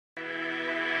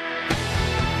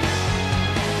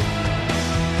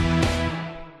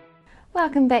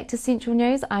Welcome back to Central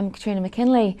News. I'm Katrina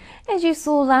McKinley. As you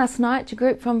saw last night, a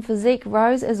group from Physique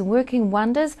Rose is working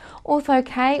wonders.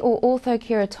 Orthok or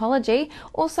Orthokeratology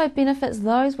also benefits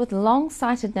those with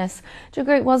long-sightedness. The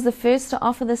group was the first to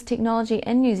offer this technology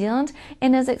in New Zealand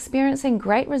and is experiencing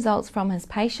great results from his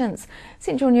patients.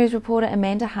 Central News reporter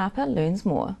Amanda Harper learns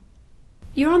more.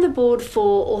 You're on the board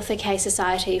for Orthok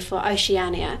Society for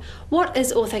Oceania. What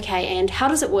is Orthok and how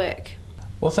does it work?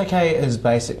 Orthok is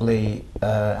basically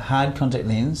a hard contact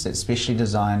lens that's specially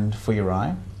designed for your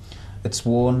eye. It's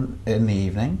worn in the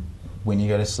evening when you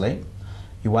go to sleep.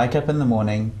 You wake up in the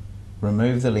morning,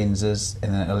 remove the lenses,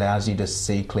 and then it allows you to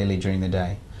see clearly during the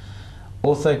day.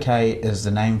 Orthok is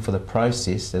the name for the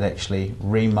process that actually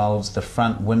remolds the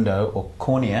front window or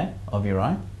cornea of your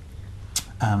eye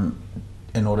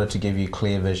in order to give you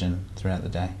clear vision throughout the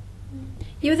day.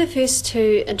 You were the first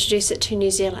to introduce it to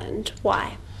New Zealand.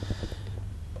 Why?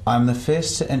 I'm the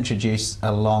first to introduce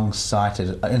a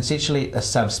long-sighted, essentially a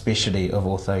subspecialty of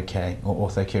Orthok or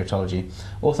Orthokeratology.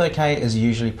 Orthok is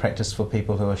usually practiced for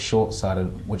people who are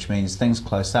short-sighted, which means things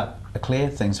close up are clear,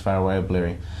 things far away are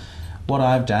blurry. What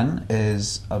I've done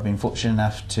is I've been fortunate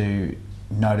enough to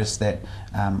notice that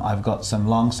I've got some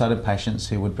long-sighted patients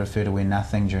who would prefer to wear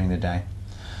nothing during the day.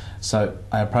 So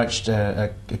I approached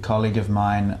a colleague of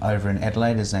mine over in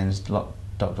Adelaide. His name is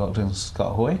Lachlan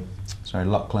Scott Hoy.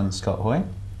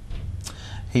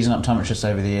 He's an optometrist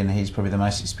over there and he's probably the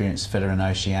most experienced fitter in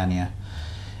Oceania.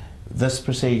 This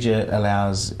procedure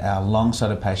allows our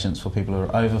long-sighted patients, for people who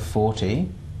are over 40,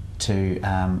 to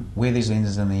wear these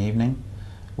lenses in the evening,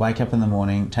 wake up in the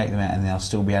morning, take them out, and they'll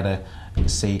still be able to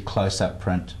see close-up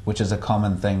print, which is a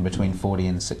common thing between 40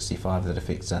 and 65 that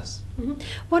affects us. Mm-hmm.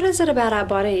 What is it about our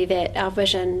body that our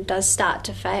vision does start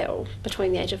to fail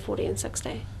between the age of 40 and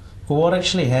 60? Well, what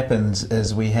actually happens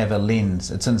is we have a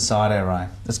lens. It's inside our eye.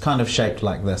 It's kind of shaped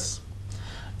like this.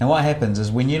 And what happens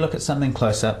is when you look at something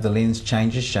close up, the lens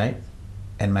changes shape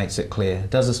and makes it clear. It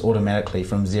does this automatically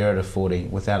from 0 to 40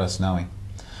 without us knowing.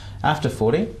 After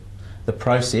 40, the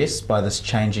process, by this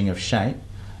changing of shape,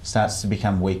 starts to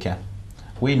become weaker.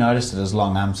 We notice it as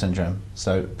long arm syndrome,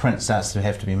 so print starts to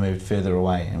have to be moved further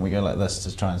away, and we go like this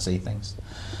to try and see things.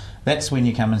 That's when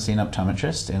you come and see an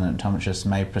optometrist, and an optometrist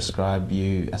may prescribe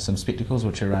you some spectacles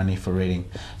which are only for reading.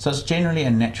 So it's generally a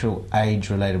natural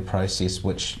age-related process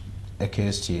which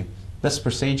occurs to you. This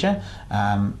procedure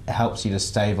helps you to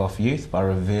stave off youth by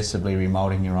reversibly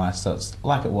remoulding your eye so it's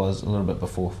like it was a little bit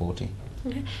before 40.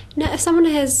 Okay. Now, if someone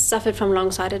has suffered from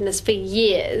long-sightedness for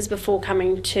years before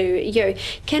coming to you,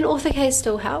 can Orthok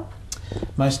still help?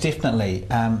 Most definitely.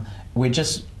 We're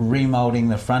just remoulding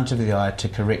the front of the eye to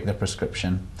correct the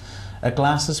prescription. A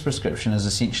glasses prescription is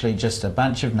essentially just a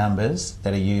bunch of numbers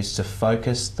that are used to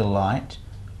focus the light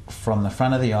from the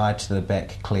front of the eye to the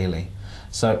back clearly.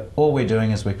 So all we're doing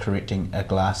is we're correcting a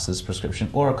glasses prescription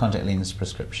or a contact lens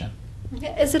prescription.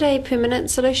 Is it a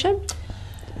permanent solution?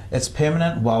 It's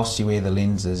permanent whilst you wear the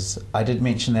lenses. I did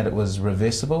mention that it was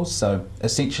reversible, so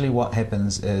essentially what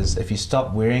happens is if you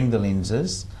stop wearing the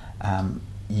lenses,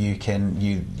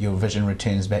 your vision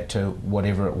returns back to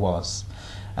whatever it was.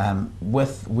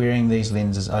 With wearing these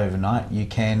lenses overnight,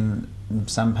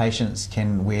 some patients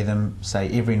can wear them, say,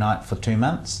 every night for 2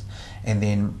 months, and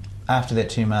then after that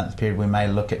 2-month period we may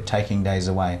look at taking days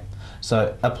away.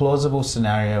 So a plausible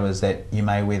scenario is that you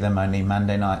may wear them only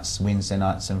Monday nights, Wednesday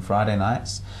nights and Friday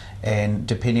nights, and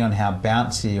depending on how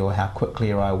bouncy or how quickly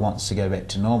your eye wants to go back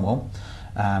to normal,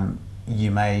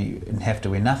 you may have to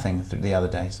wear nothing through the other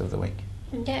days of the week.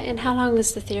 Yeah, and how long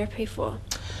is the therapy for?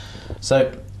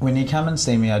 So when you come and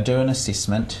see me, I do an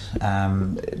assessment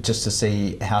just to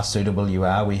see how suitable you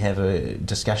are. We have a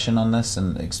discussion on this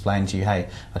and explain to you, hey,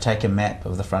 I take a map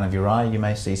of the front of your eye. You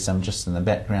may see some just in the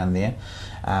background there.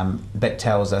 That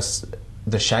tells us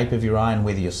the shape of your eye and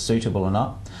whether you're suitable or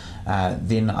not.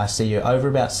 Then I see you over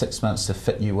about 6 months to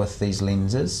fit you with these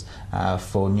lenses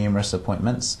for numerous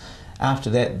appointments.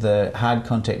 After that, the hard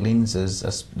contact lenses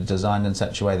are designed in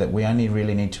such a way that we only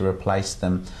really need to replace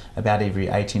them about every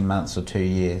 18 months or 2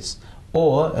 years.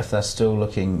 Or if they're still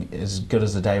looking as good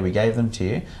as the day we gave them to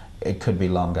you, it could be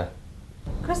longer.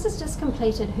 Chris has just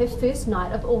completed her first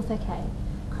night of Orthok.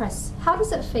 Chris, how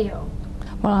does it feel?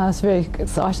 Well, I was very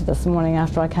excited this morning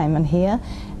after I came in here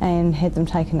and had them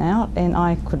taken out, and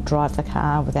I could drive the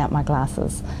car without my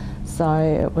glasses. So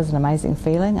it was an amazing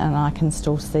feeling, and I can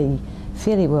still see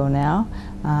fairly well now.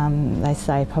 They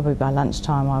say probably by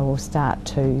lunchtime I will start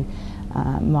to,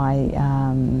 my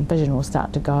vision will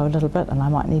start to go a little bit and I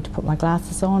might need to put my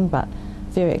glasses on, but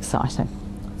very exciting.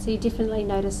 So you definitely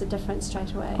notice a difference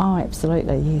straight away? Oh,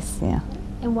 absolutely, yes, yeah.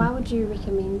 And why would you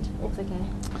recommend Orthok?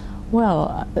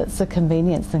 Well, it's a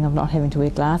convenience thing of not having to wear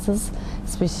glasses,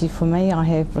 especially for me. I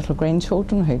have little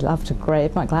grandchildren who love to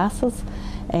grab my glasses,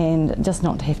 and just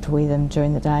not to have to wear them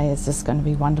during the day is just going to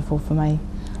be wonderful for me.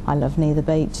 I live near the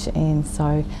beach, and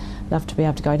so love to be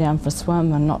able to go down for a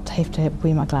swim and not have to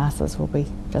wear my glasses will be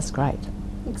just great.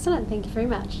 Excellent, thank you very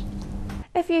much.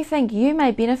 If you think you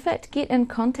may benefit, get in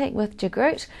contact with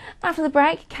Jagroot. After the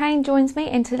break, Kane joins me,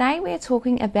 and today we are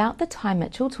talking about the Ty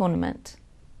Mitchell tournament.